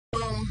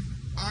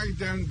I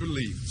don't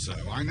believe so.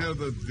 I know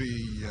that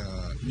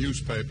the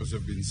newspapers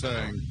have been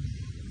saying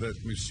that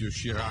Monsieur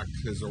Chirac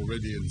has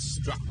already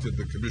instructed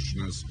the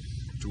commissioners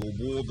to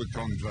award the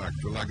contract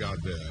to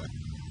Lagardère.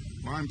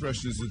 My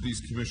impression is that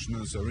these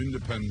commissioners are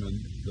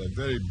independent, they're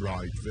very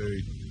bright,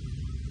 very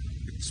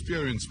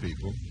experienced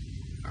people,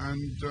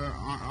 and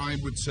I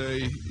would say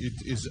it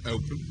is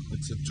open.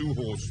 It's a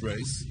two-horse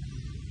race.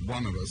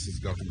 One of us has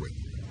got to win.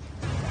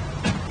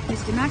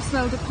 Mr.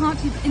 Maxwell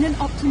departed in an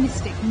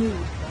optimistic mood,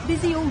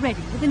 busy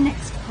already with the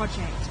next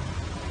project.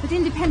 But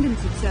independent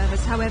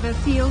observers, however,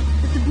 feel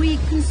that the Bouygues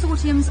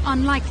consortium's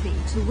unlikely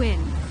to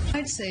win.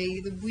 I'd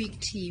say the Bouygues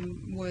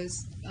team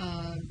was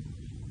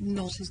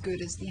not as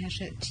good as the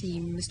Hachette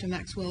team. Mr.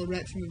 Maxwell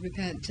read from a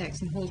prepared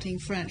text in halting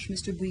French.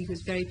 Mr. Bouygues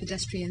was very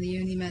pedestrian. The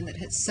only man that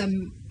had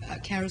some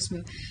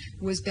charisma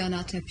was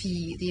Bernard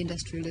Tapie, the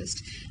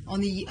industrialist. On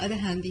the other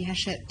hand, the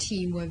Hachette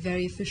team were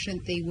very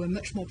efficient. They were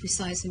much more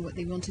precise in what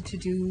they wanted to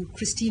do.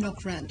 Christine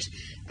Ockrent,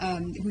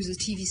 who's a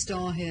TV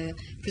star here,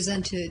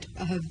 presented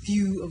her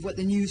view of what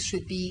the news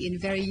should be in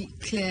very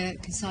clear,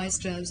 concise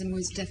terms, and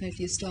was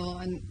definitely a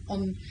star. And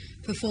on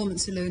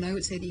performance alone, I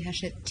would say the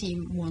Hachette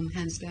team won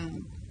hands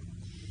down.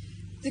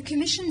 The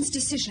Commission's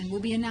decision will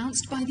be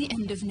announced by the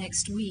end of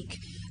next week.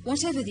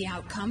 Whatever the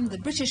outcome, the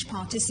British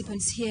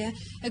participants here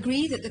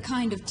agree that the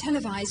kind of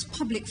televised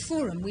public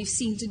forum we've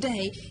seen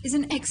today is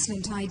an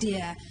excellent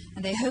idea,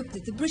 and they hope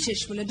that the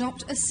British will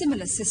adopt a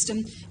similar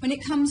system when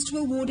it comes to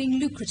awarding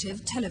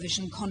lucrative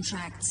television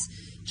contracts.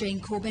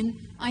 Jane Corbin,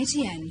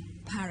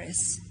 ITN,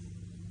 Paris.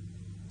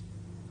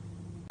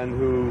 And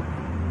who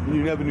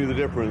you never knew the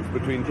difference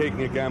between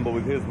taking a gamble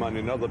with his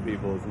money and other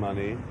people's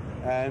money.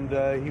 And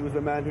he was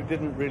a man who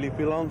didn't really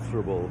feel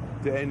answerable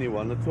to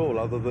anyone at all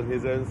other than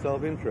his own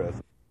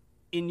self-interest.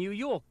 In New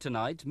York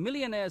tonight,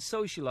 millionaire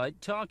socialite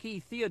Taki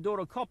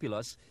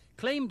Theodoracopulos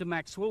claimed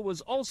Maxwell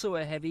was also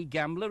a heavy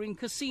gambler in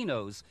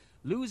casinos,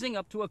 losing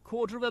up to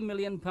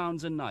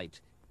 £250,000 a night.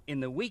 In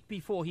the week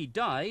before he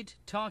died,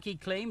 Taki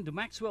claimed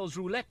Maxwell's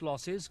roulette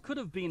losses could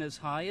have been as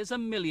high as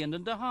 $1.5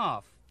 million.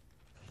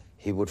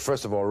 He would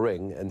first of all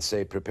ring and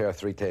say, "Prepare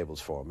 3 tables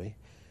for me."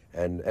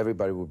 And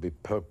everybody would be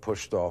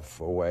pushed off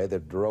away.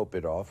 They'd rope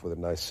it off with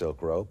a nice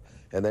silk rope.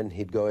 And then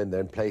he'd go in there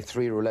and play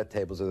 3 roulette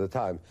tables at a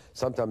time,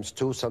 sometimes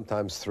 2,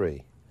 sometimes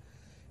 3.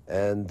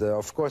 And,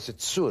 of course,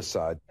 it's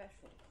suicide.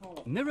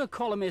 Mirror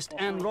columnist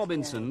Anne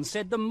Robinson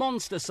said the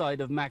monster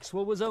side of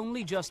Maxwell was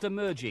only just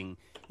emerging.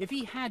 If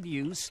he had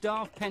used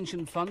staff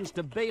pension funds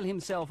to bail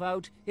himself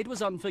out, it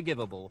was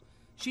unforgivable.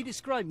 She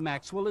described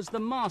Maxwell as the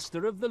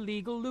master of the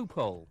legal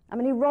loophole. I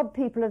mean, he robbed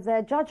people of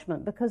their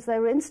judgment because they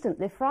were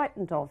instantly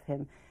frightened of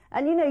him.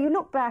 And, you know, you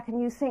look back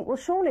and you think, well,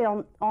 surely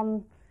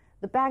on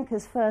the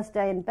banker's first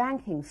day in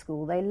banking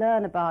school, they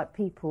learn about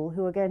people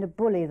who are going to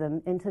bully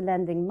them into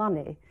lending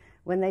money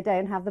when they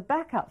don't have the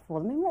backup for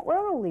them. I mean, what were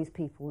all these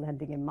people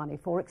lending him money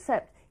for,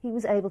 except he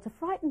was able to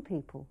frighten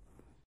people?